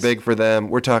 He's going to be big for them.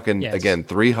 We're talking, again,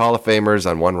 3 Hall of Famers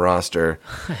on one roster.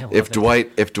 If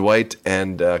Dwight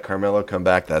and Carmelo come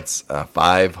back, that's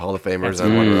 5 Hall of Famers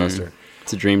on one roster.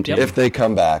 It's a dream team. If they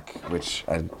come back, which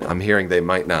I'm hearing they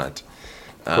might not.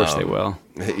 Of course they will.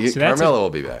 Carmelo will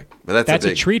be back. But that's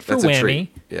a treat for Whammy.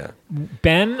 Yeah.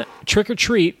 Ben, trick or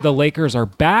treat, the Lakers are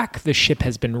back. The ship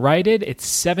has been righted. It's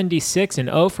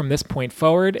 76-0 from this point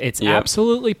forward. It's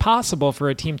absolutely possible for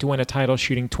a team to win a title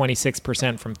shooting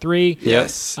 26% from 3.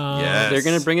 Yes. They're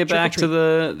going to bring it back to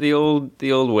the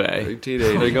old way.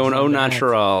 They're going au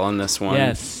natural on this one.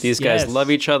 Yes. These guys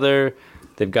love each other.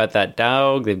 They've got that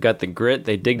dog. They've got the grit.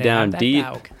 They dig down deep.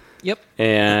 Dog. Yep.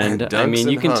 And I mean,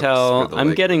 you can tell.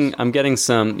 I'm getting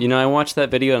some. You know, I watched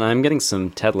that video and I'm getting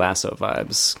some Ted Lasso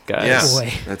vibes, guys.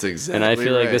 Yeah, that's exactly. And I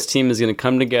feel like this team is going to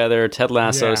come together, Ted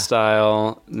Lasso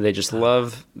style. They just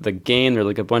love the game. They're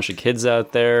like a bunch of kids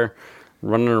out there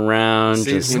running around,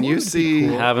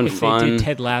 having fun. They did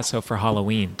Ted Lasso for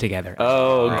Halloween together.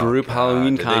 Oh, group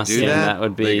Halloween costume. That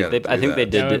would be. I think they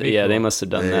did. Yeah, they must have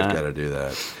done that. They've got to do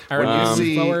that. All right,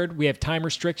 moving forward, we have time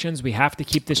restrictions. We have to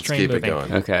keep this train moving.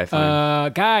 Going. Okay,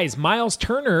 fine. Guys, Miles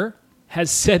Turner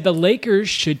has said the Lakers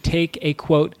should take a,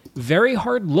 quote, very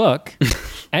hard look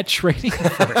at trading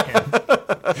for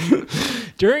him.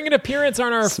 During an appearance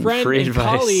on our friend and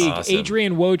colleague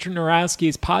Adrian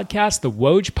Wojnarowski's podcast, the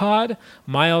Woj Pod,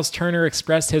 Miles Turner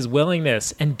expressed his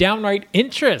willingness and downright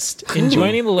interest in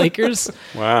joining the Lakers,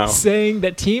 saying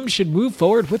that teams should move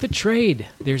forward with a trade.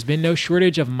 There's been no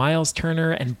shortage of Miles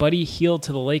Turner and Buddy Hield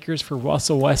to the Lakers for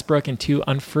Russell Westbrook and 2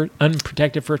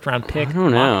 unprotected first-round pick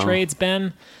mock trades,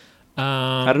 Ben.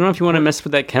 I don't know if you want to mess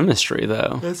with that chemistry,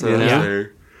 though. That's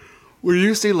fair. When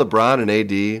you see LeBron and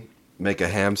AD make a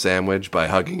ham sandwich by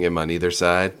hugging him on either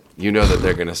side, you know that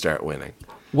they're going to start winning.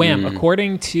 Wham.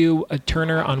 According to a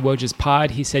Turner on Woj's pod,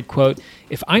 he said, quote,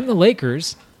 if I'm the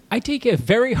Lakers, I take a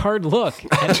very hard look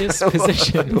at this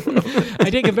position. I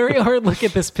take a very hard look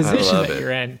at this position that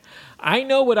you're in. I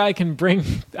know what I can bring.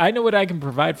 I know what I can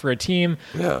provide for a team.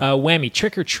 Whammy,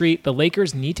 trick or treat. The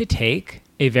Lakers need to take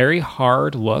a very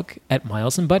hard look at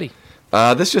Miles and Buddy.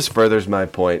 This just furthers my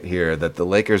point here that the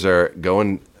Lakers are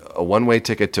going a one-way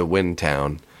ticket to win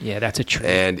town. Yeah, that's a treat.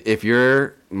 And if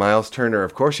you're Miles Turner,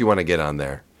 of course you want to get on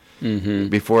there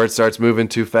before it starts moving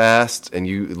too fast and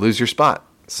you lose your spot.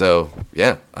 So,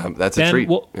 yeah, that's a treat.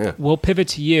 We'll pivot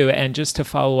to you. And just to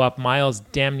follow up, Miles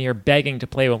damn near begging to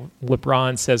play with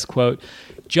LeBron says, quote,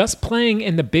 just playing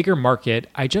in the bigger market,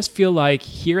 I just feel like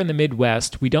here in the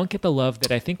Midwest, we don't get the love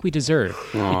that I think we deserve.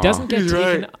 Aww. It doesn't get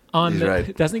taken on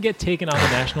it doesn't get taken on the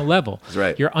national level. He's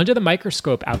right. You're under the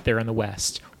microscope out there in the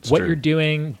West. What you're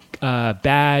doing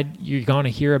bad, you're going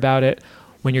to hear about it.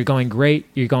 When you're going great,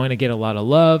 you're going to get a lot of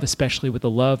love, especially with the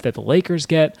love that the Lakers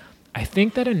get. I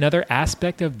think that another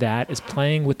aspect of that is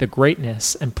playing with the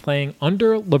greatness and playing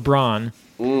under LeBron.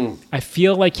 I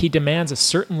feel like he demands a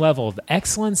certain level of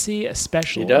excellency,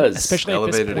 especially. He does. Especially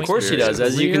Elevated at this point. Of course he does,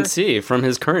 as you can see from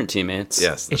his current teammates.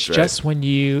 Yes, that's It's just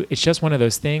it's just one of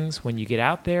those things. When you get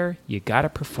out there, you got to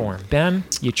perform. Ben,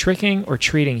 you tricking or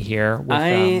treating here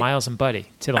with Miles and Buddy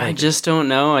to the Lakers? I just don't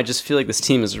know. I just feel like this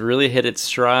team has really hit its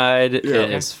stride.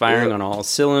 It's firing on all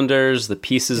cylinders. The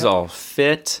pieces all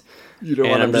fit. And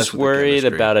I'm just worried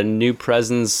about a new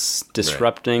presence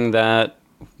disrupting that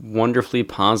wonderfully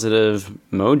positive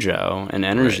mojo and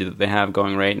energy that they have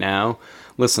going right now.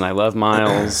 Listen, I love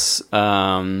Miles.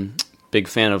 Big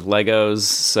fan of Legos,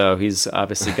 so he's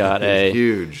obviously got a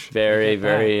huge, very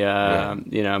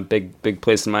big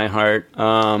place in my heart.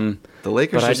 The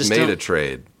Lakers just made a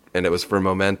trade, and it was for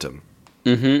momentum.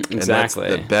 Exactly. And that's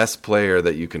the best player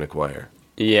that you can acquire.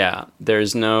 Yeah,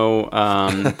 there's no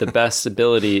the best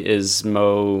ability is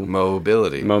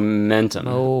mobility, momentum.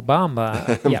 Mo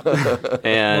Bamba,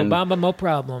 and Mo Bamba, mo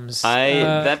problems.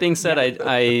 That being said,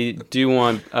 I do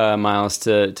want Miles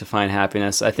to find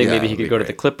happiness. I think maybe he could go to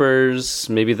the Clippers,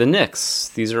 maybe the Knicks.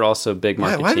 These are also big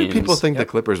market Why teams. do people think the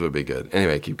Clippers would be good?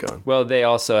 Anyway, keep going. Well, they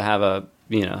also have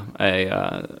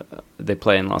they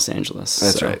play in Los Angeles.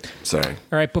 That's right. Sorry.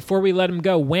 All right, before we let him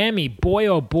go, whammy, boy,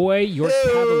 oh boy, your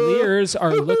Cavaliers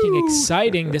are looking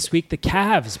exciting this week. The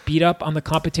Cavs beat up on the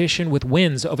competition with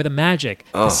wins over the Magic,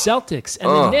 the Celtics, and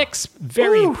the Knicks.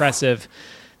 Very impressive.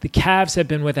 The Cavs have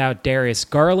been without Darius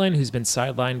Garland, who's been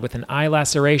sidelined with an eye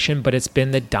laceration, but it's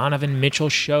been the Donovan Mitchell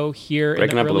show here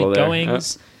in the early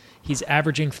goings. He's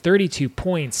averaging 32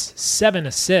 points, 7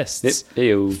 assists,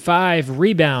 5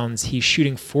 rebounds. He's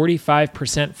shooting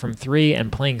 45% from 3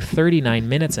 and playing 39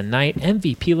 minutes a night.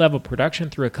 MVP level production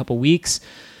through a couple weeks.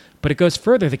 But it goes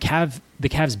further. The Cavs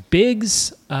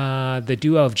bigs, the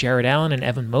duo of Jared Allen and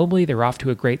Evan Mobley, they're off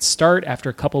to a great start. After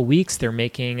a couple weeks, they're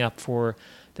making up for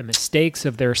the mistakes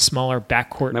of their smaller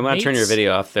backcourt mates. I want to turn your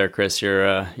video off there, Chris.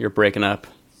 You're breaking up.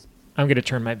 I'm going to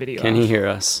turn my video off. Can he hear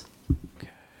us?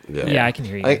 Yeah, I can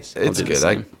hear you guys. It's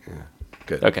good.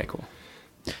 Good. Okay, cool.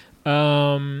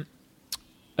 So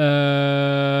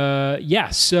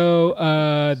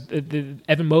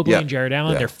Evan Mobley and Jared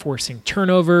Allen, they're forcing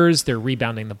turnovers. They're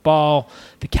rebounding the ball.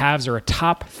 The Cavs are a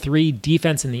top 3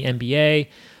 defense in the NBA.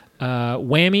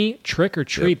 Whammy, trick or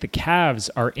treat, the Cavs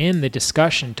are in the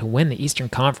discussion to win the Eastern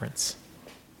Conference.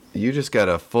 You just got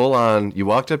a full-on, you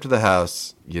walked up to the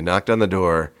house, you knocked on the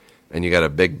door, and you got a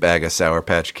big bag of Sour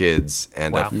Patch Kids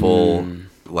and a full,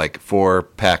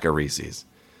 4-pack of Reese's.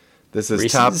 This is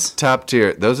Reese's? top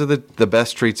tier. Those are the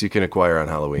best treats you can acquire on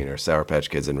Halloween are Sour Patch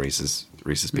Kids and Reese's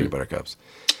peanut butter cups.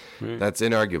 That's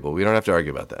inarguable. We don't have to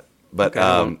argue about that. But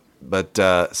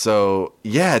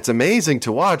it's amazing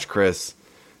to watch, Chris.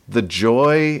 The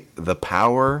joy, the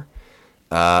power.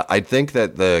 I think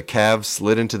that the Cavs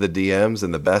slid into the DMs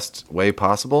in the best way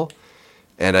possible.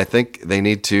 And I think they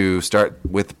need to start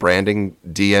with branding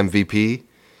DMVP,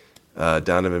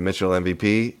 Donovan Mitchell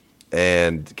MVP,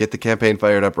 and get the campaign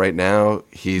fired up right now.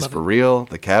 He's for real.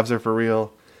 The Cavs are for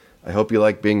real. I hope you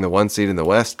like being the 1 seed in the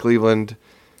West, Cleveland.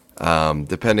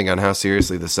 Depending on how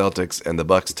seriously the Celtics and the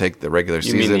Bucks take the regular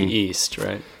season. You mean the East,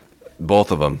 right?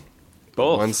 Both of them.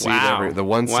 Both. The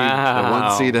one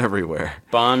seed everywhere.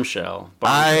 Bombshell.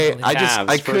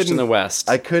 I couldn't in the West.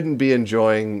 I couldn't be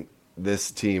enjoying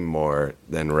this team more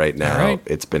than right now. Right.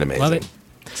 It's been amazing. Love it.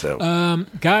 So,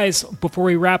 guys, before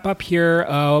we wrap up here,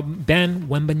 Ben,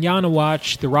 Wembanyama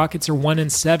watch. The Rockets are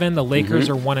 1-7. The Lakers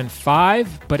are 1-5.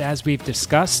 But as we've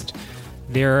discussed,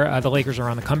 the Lakers are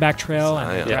on the comeback trail,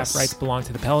 and the draft rights belong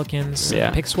to the Pelicans.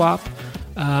 Pick swap.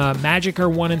 Magic are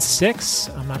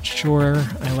 1-6. I'm not sure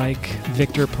I like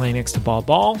Victor playing next to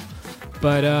Ball.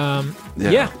 But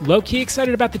low-key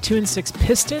excited about the 2-6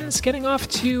 Pistons getting off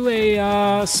to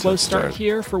a slow start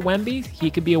here for Wemby.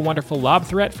 He could be a wonderful lob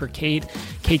threat for Cade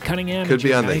Cunningham. Could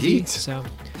be on the Heat. So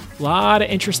a lot of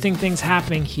interesting things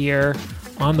happening here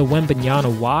on the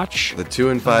Wembanyama watch. The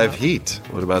 2-5 Heat.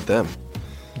 What about them?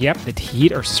 Yep, the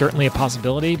Heat are certainly a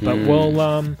possibility, but we're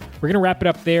going to wrap it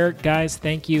up there. Guys,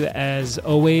 thank you as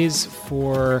always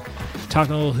for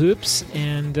talking a little hoops,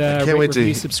 and can't wait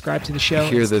to subscribe to the show.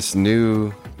 Hear this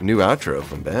new new outro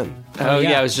from Ben. Oh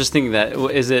yeah, I was just thinking that.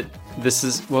 Is it?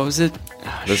 What was it?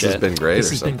 Oh, this has been great. This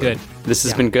has been good. This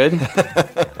has been good.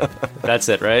 That's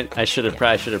it, right? I should have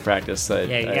practiced. You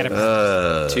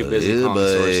gotta. Too busy calling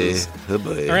sources.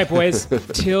 All right, boys.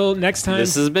 Till next time.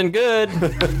 This has been good.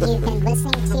 You've been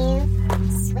listening to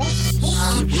Swish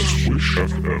Swish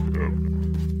FM.